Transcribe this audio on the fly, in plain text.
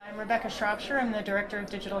Rebecca Shropshire. I'm the Director of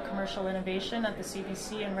Digital Commercial Innovation at the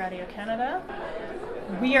CBC and Radio Canada.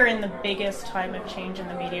 We are in the biggest time of change in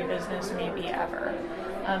the media business maybe ever.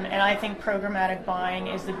 And I think programmatic buying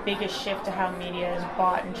is the biggest shift to how media is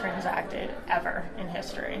bought and transacted ever in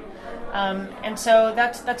history. And so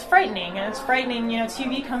that's frightening. And it's frightening,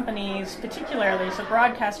 TV companies particularly, so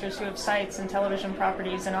broadcasters who have sites and television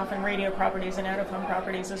properties and often radio properties and out-of-home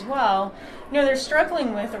properties as well, they're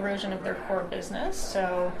struggling with erosion of their core business.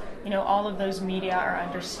 So, all of those media are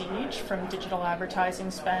under siege from digital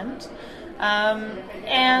advertising spend.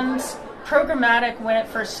 And programmatic, when it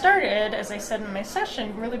first started, as I said in my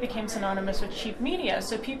session, really became synonymous with cheap media.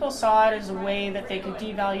 So people saw it as a way that they could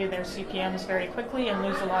devalue their CPMs very quickly and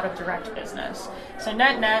lose a lot of direct business. So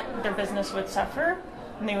net, their business would suffer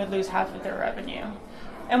and they would lose half of their revenue.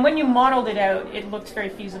 And when you modeled it out, it looked very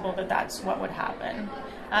feasible that that's what would happen.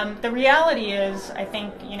 The reality is, I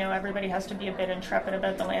think, everybody has to be a bit intrepid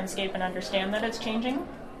about the landscape and understand that it's changing.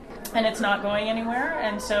 And it's not going anywhere.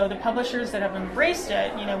 And so the publishers that have embraced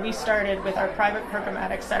it, we started with our private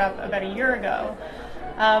programmatic setup about a year ago.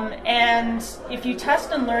 And if you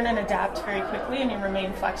test and learn and adapt very quickly and you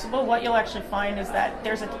remain flexible, what you'll actually find is that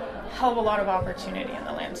there's a hell of a lot of opportunity in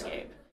the landscape.